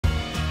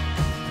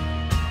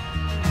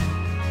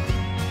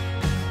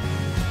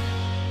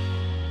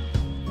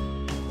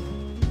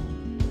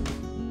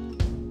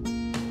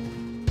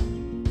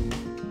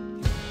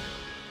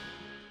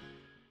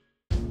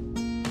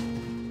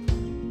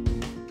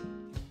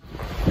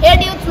Hey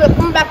dudes,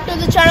 welcome back to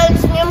the channel.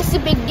 It's me, Mr.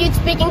 Big Dude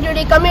speaking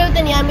today. Coming with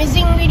an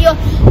amazing video.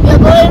 We are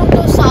going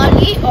to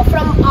Saly, or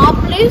from our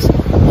place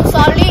to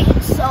Saly.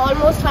 It's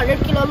almost 100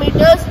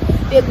 kilometers.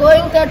 We are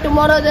going there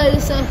tomorrow. There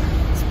is a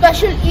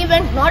special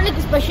event, not like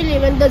a special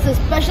event. There's a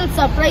special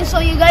surprise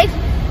for you guys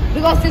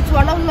because it's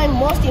one of my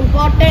most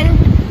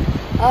important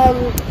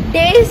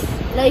days.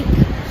 Like,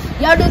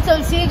 yeah, dudes,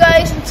 I'll see you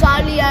guys in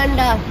Saly, and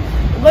I'm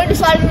going to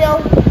Saly now.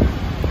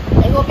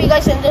 I hope you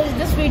guys enjoy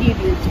this video,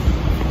 dudes.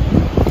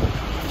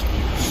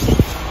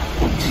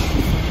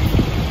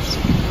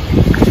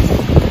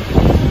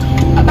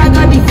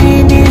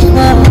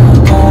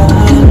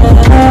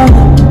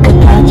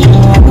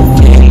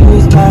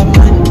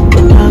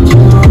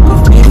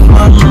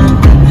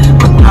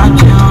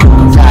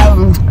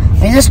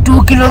 We're just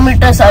 2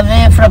 kilometers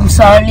away from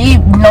Saly.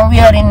 Now we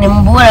are in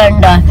Nimbu,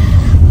 and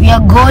we are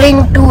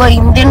going to an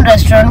Indian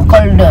restaurant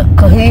called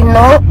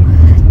Kahino.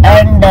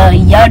 And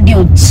yeah,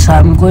 dudes,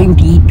 I'm going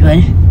to eat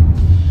well.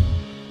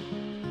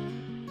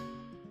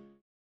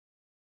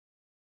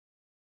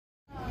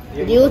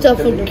 Dudes, our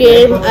food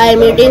came.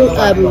 I'm eating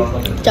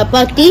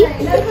chapati,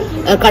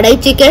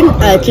 kadai chicken,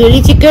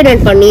 chili chicken,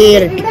 and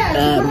paneer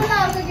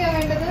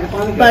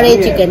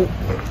chicken.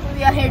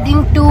 We are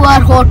heading to our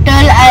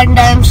hotel, and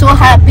I'm so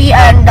happy.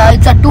 And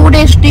it's a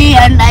 2-day stay,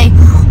 and I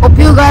hope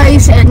you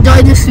guys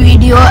enjoy this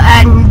video.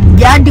 And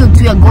yeah, dudes,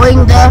 we are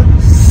going there.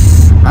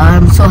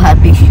 I'm so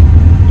happy.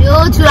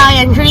 Dudes, we are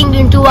entering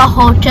into a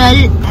hotel.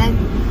 And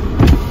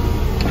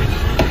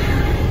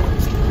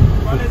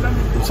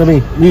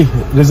Saly, me,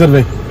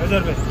 reserve.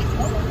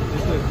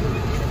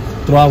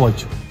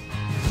 Watch.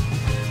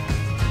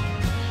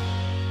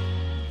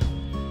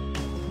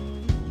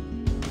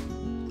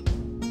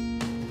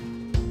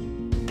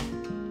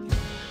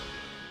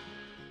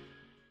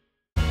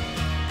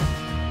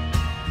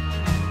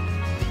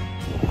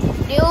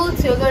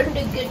 Dudes, you're going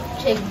to get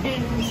checked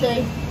in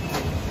inside.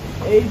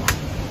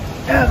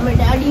 My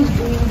daddy's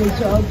doing the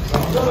job.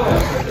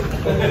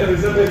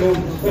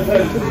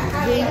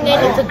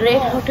 It's a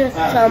great hotel.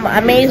 Some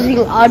amazing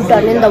art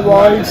done in the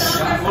walls.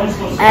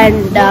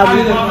 And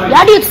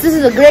yeah, dudes, this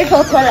is a great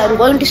hotel. I'm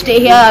going to stay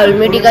here. I will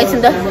meet you guys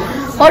in the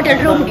hotel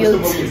room,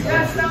 dudes.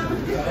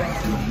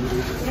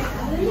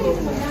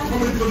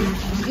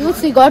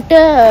 Dudes, we got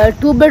a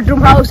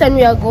 2-bedroom house, and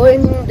we are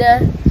going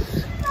there.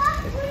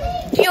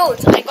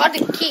 Dudes, I got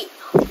the key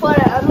for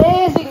an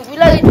amazing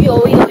villa that we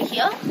over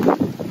here.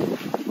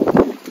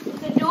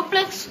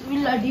 Duplex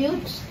villa,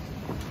 dudes.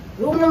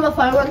 Room number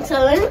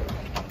 517.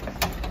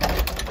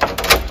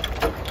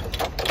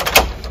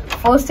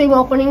 First time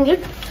opening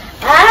it,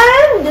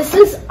 and this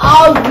is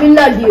our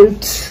villa,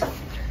 dudes.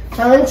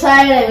 Come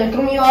inside. I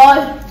welcome you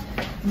all.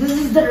 This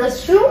is the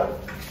restroom.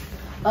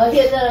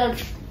 Here's a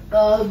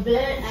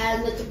bed,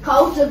 and there's a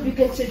couch that we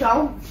can sit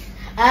on.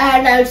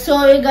 And I'll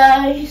show you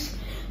guys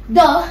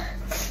the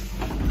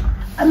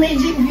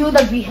amazing view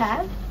that we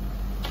have.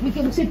 We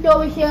can sit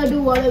over here,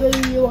 do whatever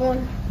you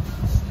want.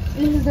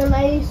 This is a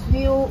nice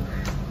view,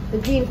 the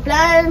green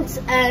plants,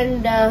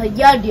 and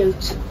yeah,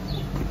 dudes.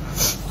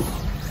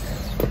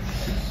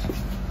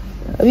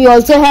 We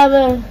also have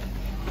a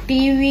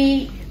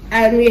TV,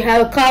 and we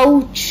have a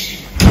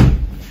couch.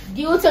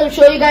 Dudes, I'll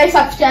show you guys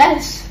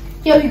upstairs.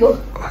 Here we go.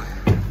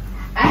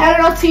 I have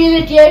not seen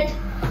it yet,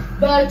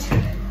 but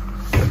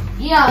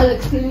yeah, I'll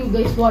explain you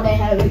guys what I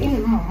have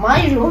in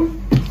my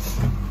room.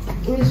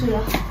 In this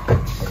villa.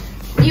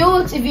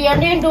 Dudes, if we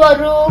enter into a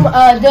room,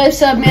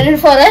 there's a mirror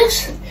for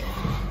us.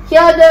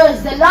 Here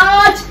there's the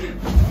large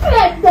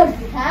bed that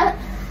we have,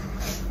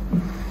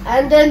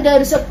 and then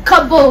there is a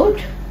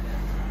cupboard.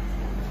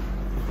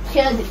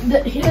 Here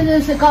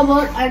there's a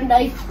cupboard, and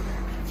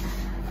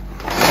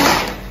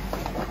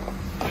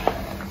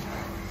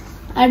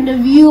a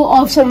view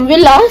of some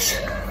villas.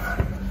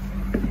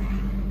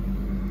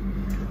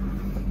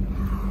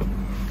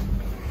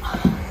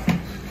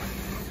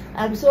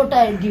 I'm so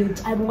tired,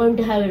 dudes. I'm going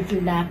to have a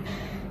little nap.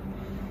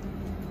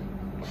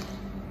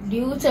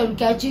 Dudes, I'll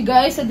catch you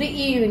guys at the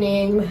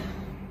evening.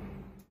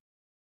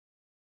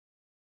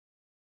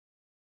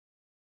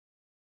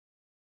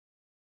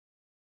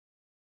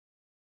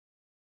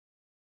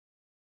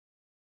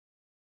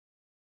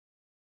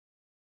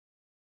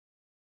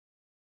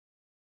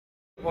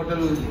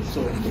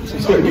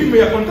 So give me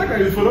a contact, I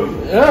will follow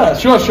you. Yeah,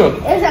 sure.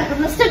 Exactly,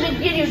 Mr. Big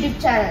Dude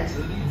YouTube channel.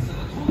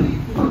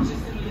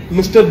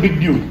 Mr. Big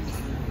Dude.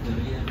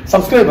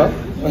 Subscribe, huh?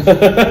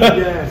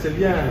 Yeah, c'est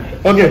bien.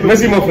 Okay,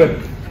 merci, my friend.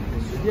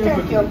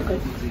 Thank you, Uncle.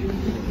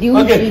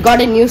 Dude, we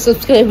got a new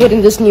subscriber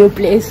in this new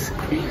place.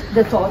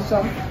 That's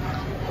awesome.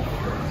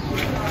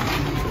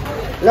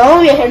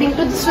 Now we are heading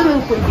to the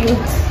swimming pool,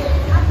 dudes.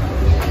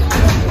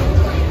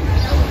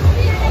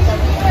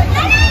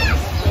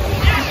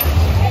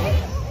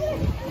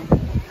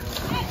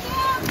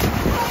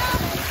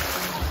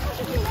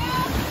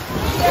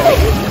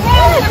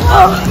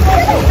 Oh,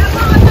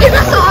 this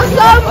is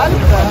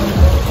awesome!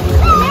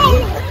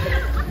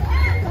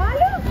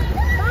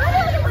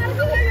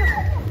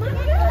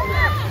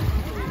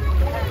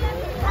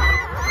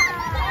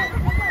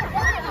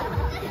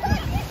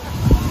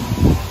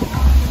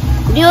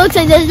 Dudes,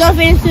 I just got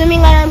finished swimming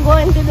and I'm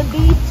going to the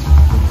beach.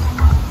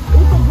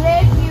 It's a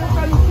great view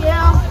from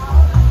here.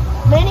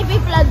 Many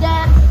people are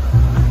there.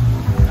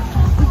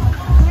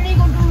 It's really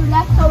good to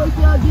relax over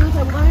here, dudes.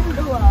 I'm going to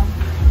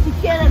sit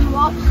here and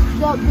watch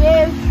the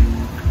waves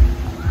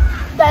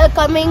that are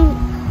coming.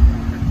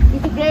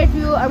 It's a great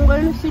view. I'm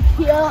going to sit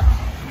here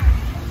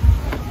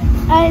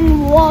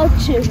and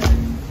watch it.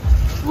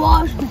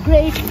 Watch the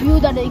great view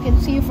that I can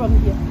see from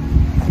here.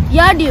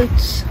 Yeah,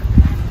 dudes.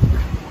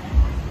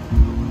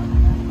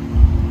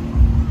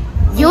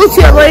 Dudes,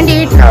 we are going to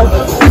eat now. You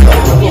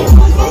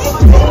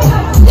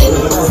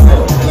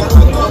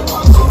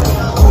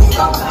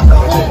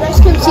guys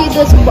can see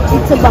this.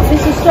 It's a buffet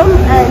system,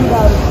 and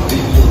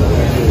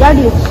yeah,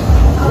 dudes.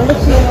 Let us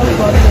see how it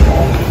goes.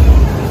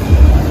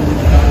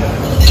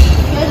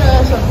 Here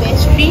are some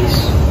pastries.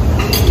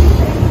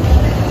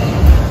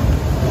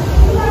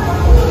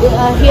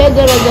 Here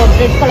there is a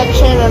bread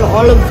collection and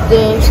all of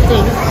those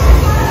things.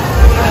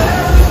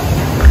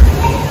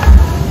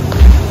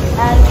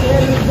 And here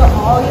is the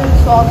oil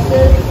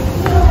sauces.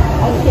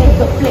 And here's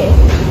the plate.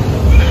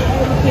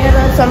 And here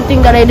is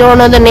something that I don't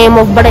know the name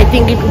of, but I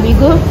think it will be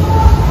good.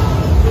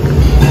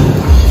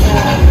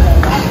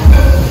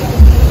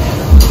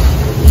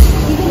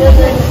 Here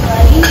there is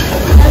rice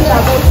and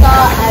samosa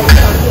and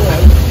something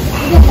else.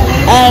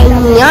 And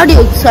yeah,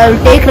 dudes, I'll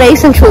take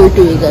rice and show it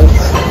to you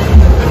guys.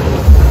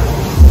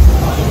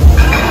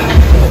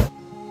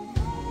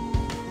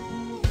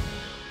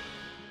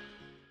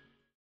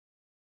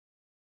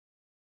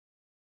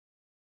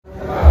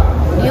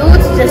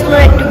 Just now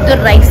I took the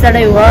rice that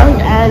I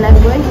want and I'm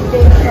going to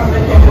take some.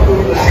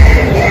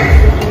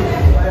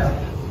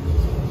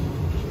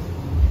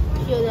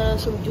 Here there are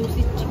some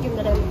juicy chicken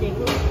that I'm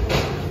taking.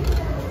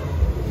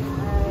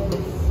 And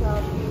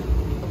some.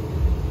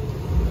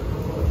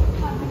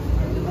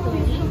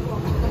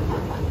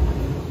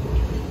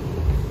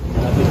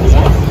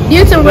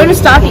 Dudes, I'm going to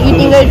start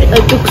eating it. I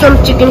took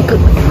some chicken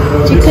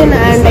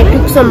and I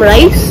took some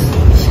rice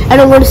and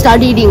I'm going to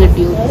start eating it,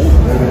 dude.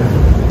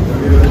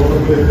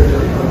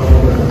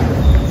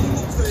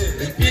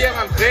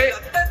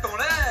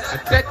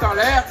 Tête en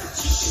l'air.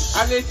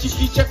 Allez,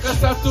 Tiki Chakra,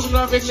 ça tourne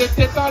avec les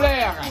têtes en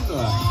l'air.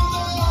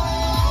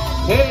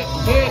 Hey,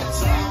 hey.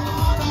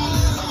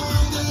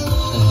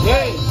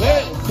 Hey,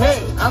 hey, hey.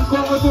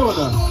 Encore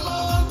retourne.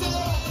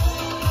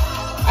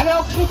 Allez,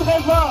 on crie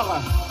très fort.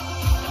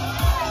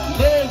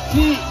 Les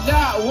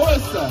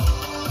Filawos.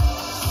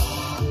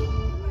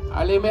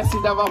 Allez, merci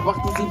d'avoir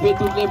participé,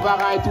 toutes les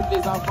parents et tous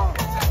les enfants.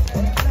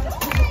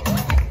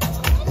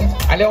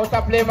 Allez, on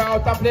tape les mains, on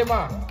tape les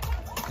mains.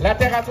 La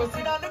terrasse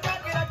aussi.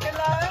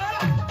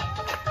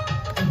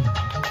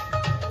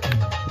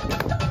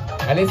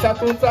 Allez, ça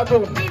tourne, ça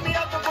tourne.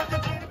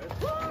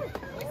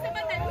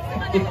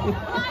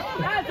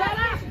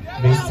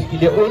 Mais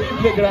il est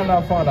horrible, le grand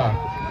enfant là.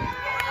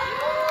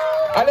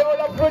 Allez, on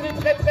l'applaudit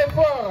très très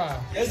fort.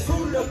 Et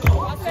sous le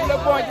pont,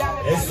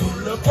 et sous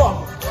le pont,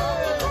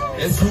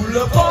 et sous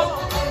le pont,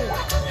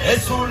 et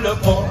sous le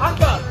pont,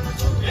 encore.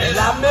 Et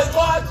la main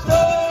droite,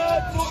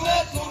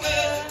 tournez,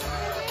 tournez.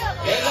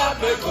 Et la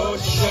main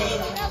gauche,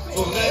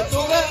 tournez,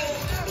 tournez.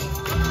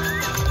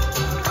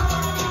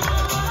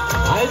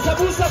 Allez, ça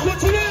bouge, ça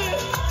continue.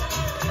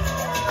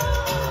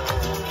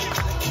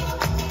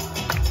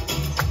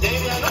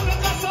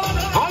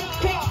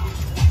 Encore.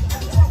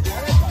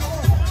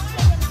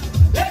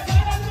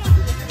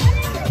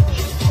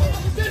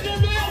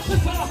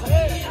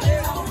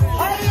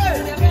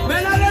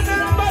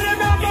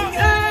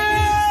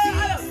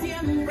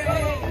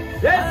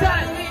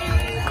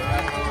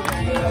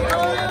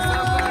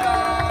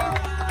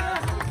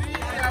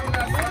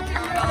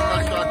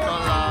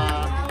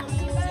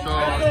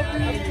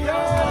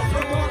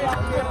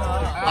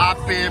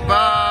 Happy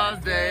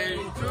birthday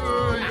to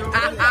you.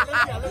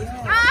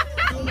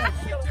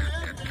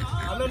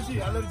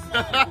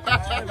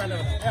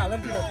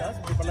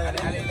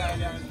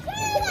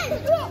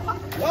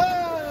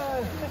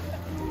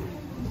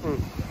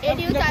 Hey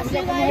dudes,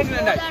 actually guys, so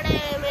that I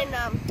am in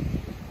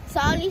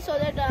Saly, so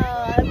that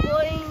I'm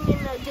going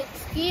in a jet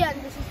ski,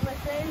 and this is my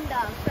friend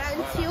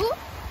Franciu.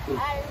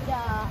 And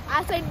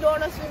as I don't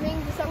know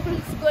swimming, this uncle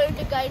is going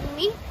to guide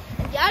me.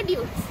 And yeah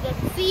dudes,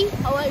 let's see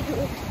how I do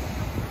it.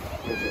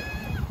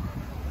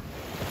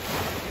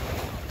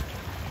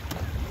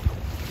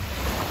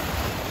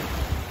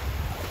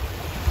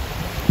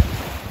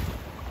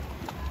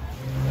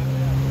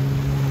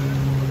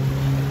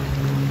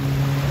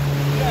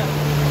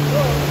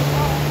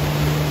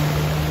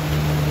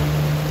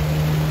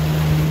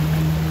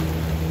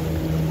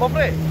 Mon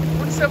frère,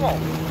 c'est bon.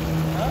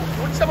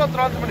 C'est bon,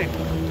 30 minutes.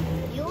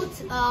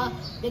 Youths,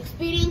 the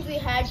experience we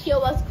had here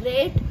was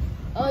great.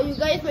 You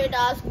guys might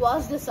ask,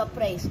 what's the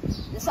surprise?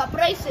 The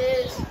surprise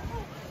is,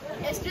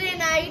 yesterday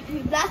night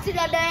we blasted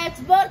our dad's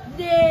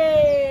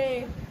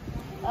birthday.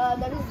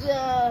 That is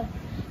the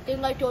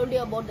thing I told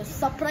you about the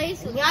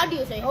surprise. Yeah,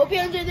 dudes, I hope you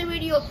enjoyed the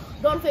video.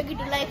 Don't forget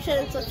to like,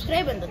 share and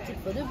subscribe, and that's it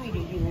for the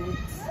video,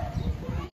 dudes.